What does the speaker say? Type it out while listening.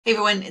Hey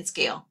everyone, it's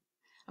Gail.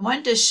 I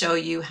wanted to show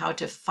you how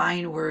to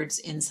find words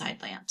inside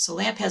LAMP. So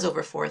LAMP has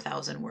over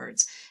 4,000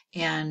 words,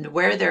 and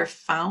where they're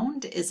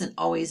found isn't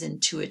always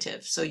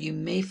intuitive. So you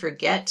may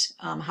forget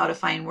how to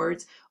find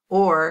words,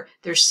 or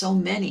there's so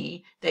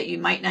many that you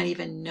might not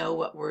even know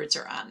what words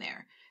are on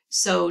there.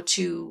 So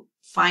to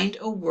find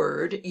a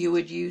word, you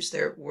would use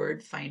their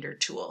word finder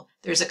tool.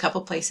 There's a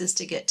couple places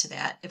to get to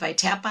that. If I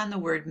tap on the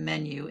word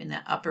menu in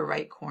the upper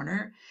right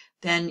corner,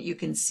 then you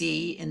can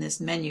see in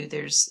this menu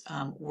there's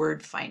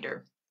word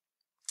finder.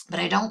 But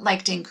I don't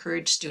like to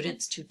encourage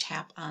students to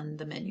tap on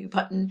the menu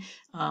button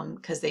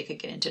because they could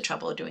get into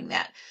trouble doing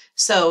that.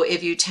 So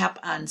if you tap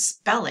on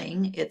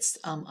spelling, it's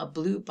a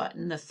blue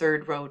button, the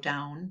third row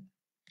down.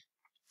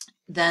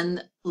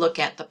 Then look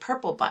at the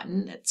purple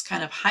button, it's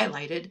kind of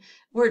highlighted,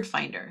 word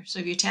finder. So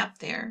if you tap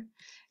there,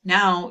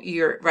 now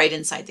you're right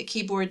inside the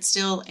keyboard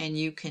still and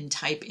you can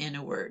type in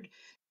a word.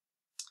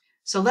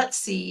 So let's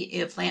see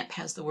if LAMP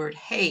has the word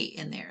hey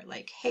in there,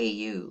 like hey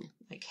you,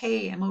 like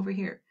hey, I'm over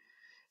here.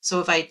 So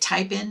if I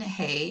type in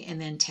hey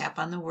and then tap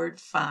on the word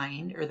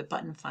find or the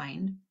button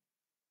find,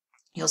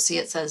 you'll see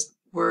it says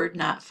word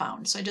not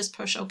found. So I just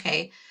push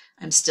OK.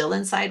 I'm still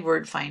inside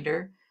word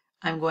finder.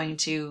 I'm going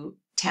to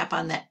tap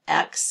on the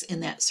X in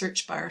that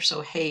search bar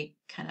so hey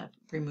kind of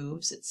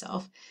removes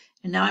itself.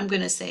 And now I'm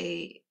going to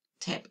say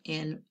tap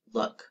in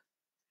look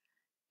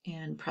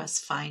and press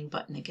find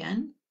button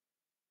again.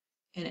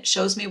 And it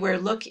shows me where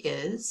look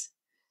is.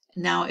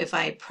 Now if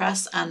I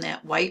press on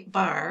that white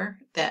bar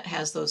that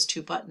has those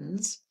two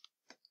buttons,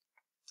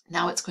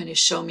 now it's going to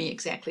show me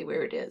exactly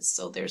where it is.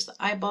 So there's the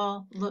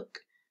eyeball,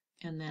 look,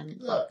 and then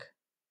look.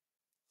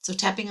 So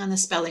tapping on the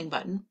spelling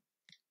button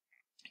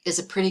is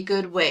a pretty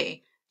good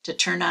way to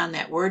turn on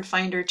that word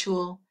finder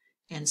tool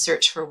and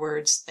search for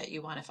words that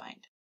you want to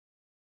find.